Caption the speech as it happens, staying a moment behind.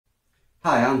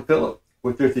Hi, I'm Philip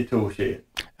with Thrifty Tool Shed.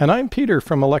 And I'm Peter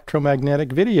from Electromagnetic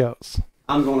Videos.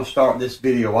 I'm going to start this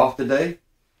video off today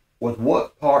with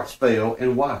what parts fail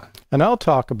and why. And I'll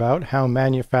talk about how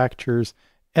manufacturers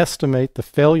estimate the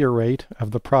failure rate of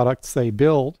the products they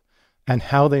build and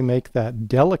how they make that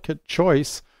delicate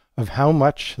choice of how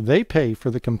much they pay for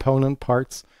the component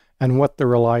parts and what the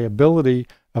reliability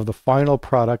of the final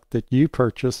product that you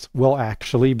purchase will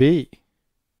actually be.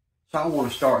 So I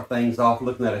want to start things off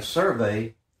looking at a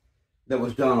survey that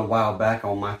was done a while back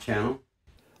on my channel.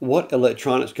 What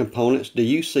electronics components do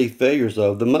you see failures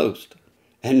of the most?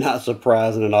 And not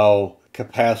surprising at all,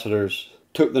 capacitors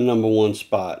took the number one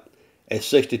spot at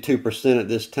 62% at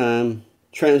this time.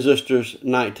 Transistors,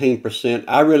 19%.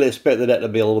 I really expected that to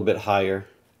be a little bit higher.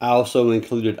 I also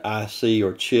included IC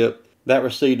or chip. That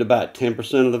received about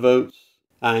 10% of the votes.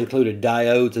 I included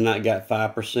diodes and that got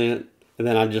 5%. And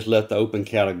then I just left the open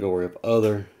category of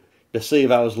other to see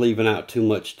if I was leaving out too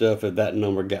much stuff if that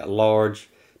number got large.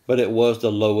 But it was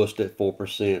the lowest at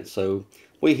 4%. So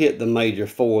we hit the major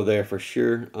four there for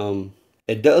sure.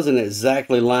 It doesn't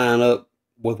exactly line up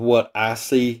with what I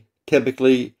see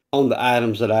typically on the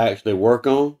items that I actually work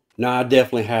on. Now I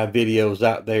definitely have videos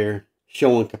out there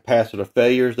showing capacitor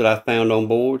failures that I found on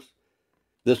boards.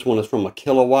 This one is from a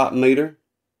kilowatt meter.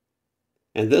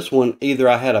 And this one, either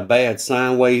I had a bad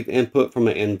sine wave input from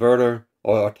an inverter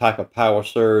or a type of power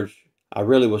surge. I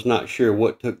really was not sure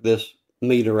what took this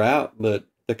meter out, but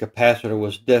the capacitor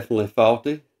was definitely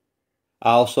faulty. I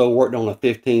also worked on a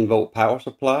 15-volt power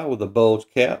supply with a bulge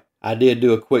cap. I did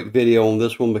do a quick video on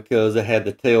this one because it had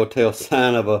the telltale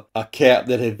sign of a cap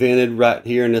that had vented right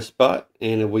here in this spot.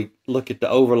 And if we look at the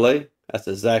overlay, that's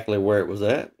exactly where it was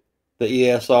at. The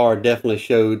ESR definitely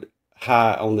showed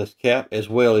high on this cap as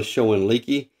well as showing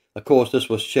leaky. Of course, this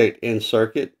was checked in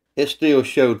circuit. It still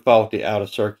showed faulty out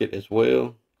of circuit as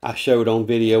well. I showed on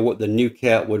video what the new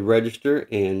cap would register,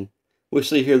 and we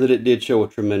see here that it did show a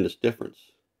tremendous difference.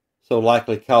 So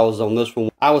likely cause on this one,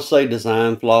 I would say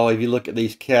design flaw. If you look at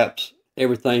these caps,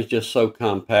 everything's just so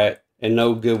compact and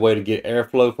no good way to get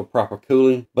airflow for proper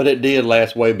cooling, but it did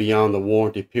last way beyond the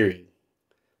warranty period.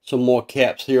 Some more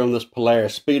caps here on this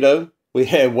Polaris Speedo. We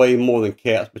had way more than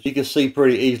caps, but you can see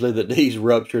pretty easily that these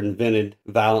ruptured and vented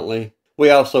violently. We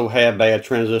also had bad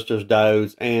transistors,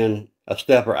 diodes, and a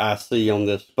stepper IC on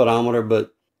this speedometer,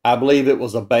 but I believe it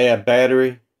was a bad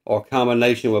battery or a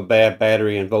combination with bad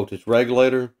battery and voltage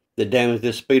regulator that damaged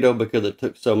this Speedo because it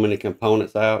took so many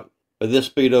components out. But this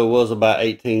Speedo was about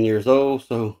 18 years old,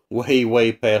 so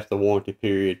way past the warranty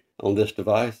period on this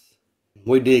device.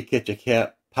 We did catch a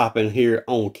cap popping here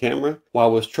on camera while I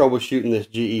was troubleshooting this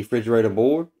GE refrigerator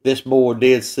board. This board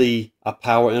did see a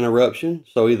power interruption,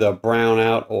 so either a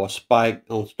brownout or a spike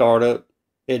on startup.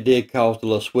 It did cause the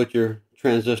little switcher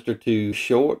transistor to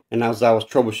short, and as I was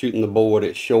troubleshooting the board,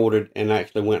 it shorted and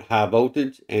actually went high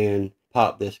voltage and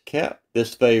popped this cap.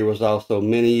 This failure was also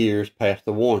many years past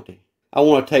the warranty. I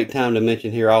want to take time to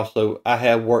mention here also, I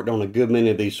have worked on a good many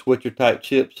of these switcher type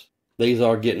chips. These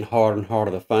are getting harder and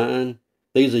harder to find.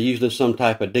 These are usually some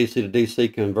type of DC to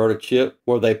DC converter chip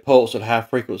where they pulse at high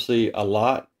frequency a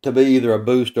lot to be either a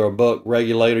boost or a buck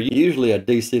regulator, usually a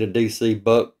DC to DC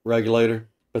buck regulator,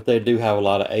 but they do have a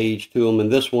lot of age to them.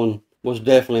 And this one was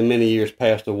definitely many years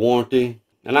past the warranty.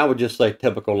 And I would just say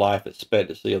typical life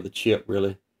expectancy of the chip,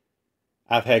 really.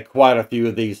 I've had quite a few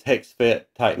of these HEXFET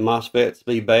type MOSFETs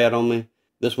be bad on me.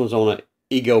 This one's on an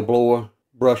Ego Blower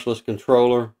brushless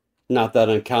controller. Not that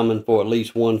uncommon for at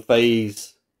least one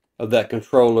phase of that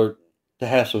controller to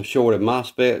have some shorted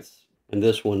MOSFETs, and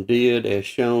this one did, as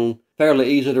shown. Fairly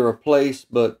easy to replace,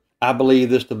 but I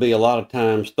believe this to be a lot of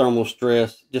times thermal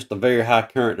stress, just a very high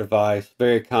current device,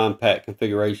 very compact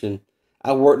configuration.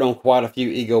 I've worked on quite a few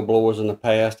Ego Blowers in the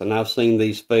past, and I've seen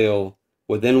these fail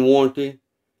within warranty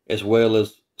as well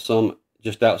as some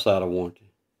just outside of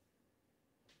warranty.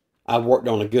 I've worked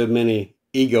on a good many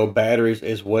Ego batteries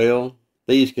as well.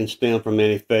 These can stem from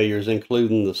many failures,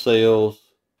 including the cells,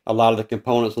 a lot of the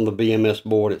components on the BMS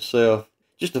board itself.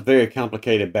 Just a very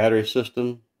complicated battery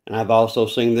system. And I've also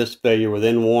seen this failure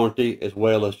within warranty as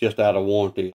well as just out of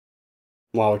warranty.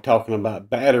 While we're talking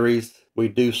about batteries, we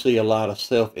do see a lot of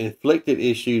self-inflicted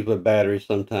issues with batteries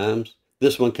sometimes.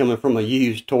 This one coming from a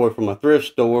used toy from a thrift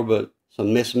store, but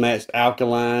some mismatched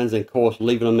alkalines and of course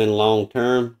leaving them in long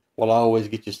term will always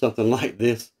get you something like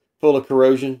this full of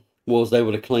corrosion. Was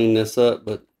able to clean this up,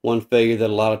 but one failure that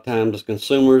a lot of times as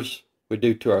consumers we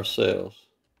do to ourselves.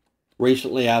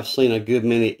 Recently I've seen a good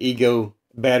many Ego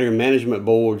battery management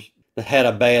boards that had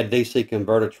a bad DC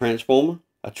converter transformer.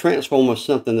 A transformer is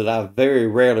something that I very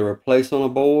rarely replace on a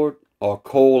board or a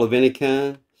coil of any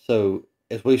kind, so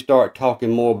as we start talking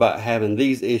more about having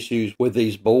these issues with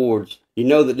these boards, you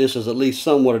know that this is at least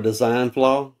somewhat a design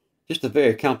flaw, just a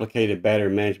very complicated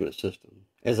battery management system.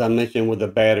 As I mentioned with the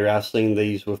battery, I've seen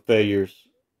these with failures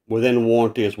within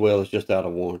warranty as well as just out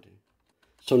of warranty.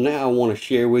 So now I want to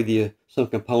share with you some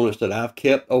components that I've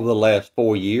kept over the last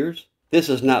 4 years. This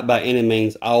is not by any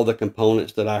means all the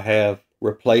components that I have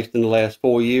replaced in the last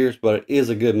 4 years, but it is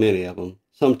a good many of them.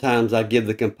 Sometimes I give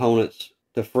the components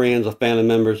to friends or family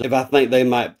members if I think they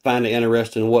might find it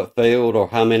interesting what failed or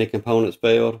how many components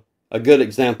failed. A good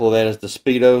example of that is the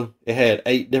Speedo. It had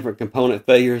 8 different component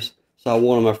failures, so I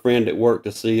wanted my friend at work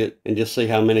to see it and just see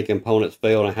how many components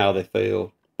failed and how they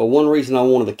failed. But one reason I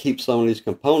wanted to keep some of these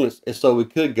components is so we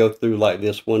could go through like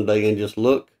this one day and just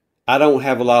look. I don't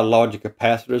have a lot of larger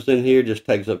capacitors in here, just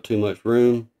takes up too much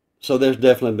room. So there's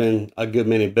definitely been a good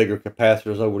many bigger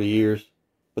capacitors over the years.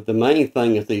 But the main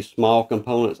thing is these small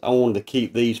components. I wanted to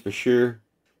keep these for sure.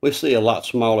 We see a lot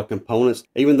smaller components,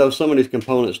 even though some of these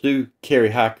components do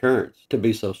carry high currents to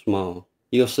be so small.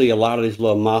 You'll see a lot of these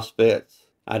little MOSFETs.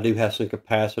 I do have some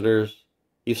capacitors.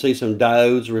 You see some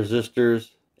diodes,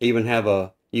 resistors, even have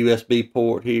a USB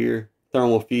port here,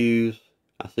 thermal fuse.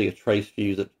 I see a trace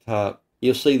fuse at the top.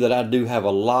 You'll see that I do have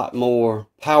a lot more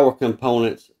power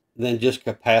components than just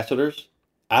capacitors.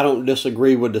 I don't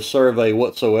disagree with the survey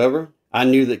whatsoever. I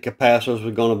knew that capacitors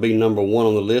were going to be number one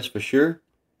on the list for sure,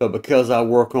 but because I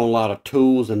work on a lot of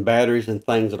tools and batteries and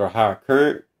things that are higher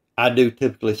current, I do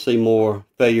typically see more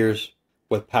failures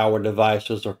with power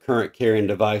devices or current carrying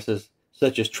devices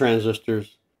such as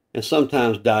transistors and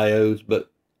sometimes diodes, but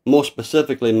more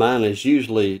specifically mine is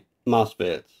usually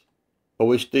MOSFETs. But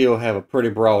we still have a pretty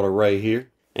broad array here.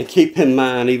 And keep in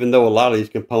mind, even though a lot of these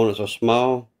components are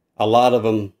small, a lot of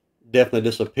them definitely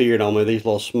disappeared on me. These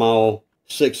little small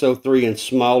 603 and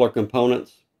smaller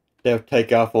components, they'll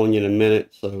take off on you in a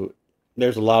minute. So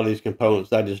there's a lot of these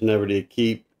components I just never did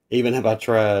keep, even if I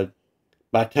tried.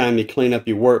 By the time you clean up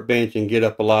your workbench and get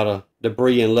up a lot of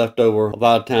debris and leftover, a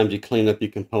lot of times you clean up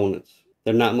your components.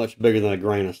 They're not much bigger than a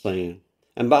grain of sand.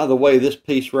 And by the way, this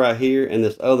piece right here and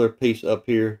this other piece up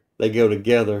here, they go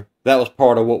together. That was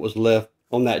part of what was left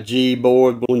on that G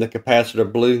board when the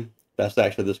capacitor blew. That's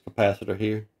actually this capacitor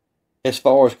here. As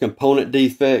far as component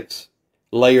defects,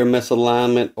 layer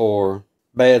misalignment, or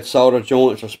bad solder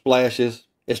joints or splashes,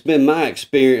 it's been my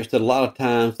experience that a lot of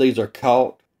times these are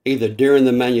caught either during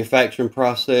the manufacturing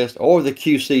process or the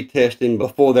QC testing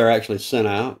before they're actually sent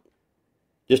out.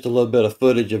 Just a little bit of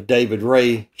footage of David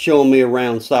Ray showing me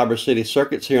around Cyber City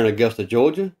Circuits here in Augusta,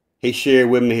 Georgia. He shared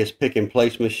with me his pick and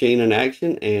place machine in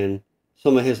action and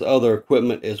some of his other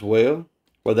equipment as well,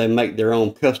 where they make their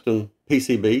own custom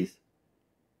PCBs.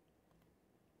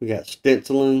 We got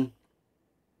stenciling,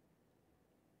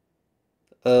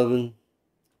 oven,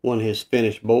 one of his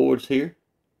finished boards here.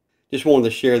 Just wanted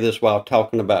to share this while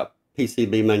talking about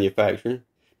PCB manufacturing.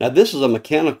 Now this is a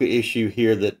mechanical issue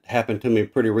here that happened to me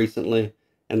pretty recently,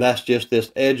 and that's just this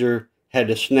edger had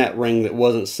the snap ring that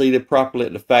wasn't seated properly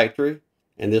at the factory,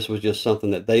 and this was just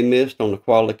something that they missed on the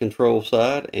quality control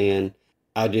side, and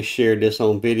I just shared this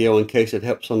on video in case it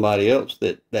helped somebody else,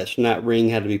 that snap ring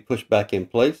had to be pushed back in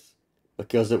place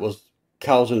because it was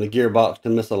causing the gearbox to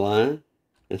misalign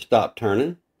and stop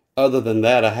turning. Other than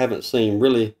that, I haven't seen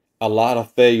really a lot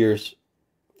of failures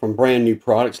from brand new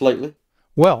products lately.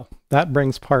 Well, that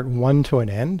brings part 1 to an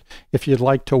end. If you'd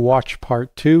like to watch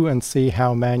part 2 and see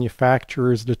how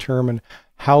manufacturers determine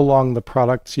how long the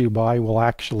products you buy will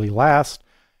actually last,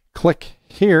 click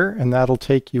here and that'll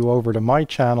take you over to my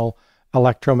channel,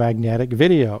 Electromagnetic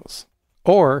Videos.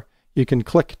 Or you can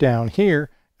click down here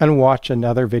and watch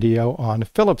another video on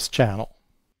Philip's channel.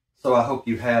 So I hope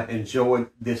you have enjoyed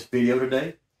this video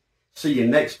today. See you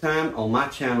next time on my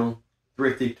channel,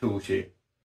 Thrifty Toolshed.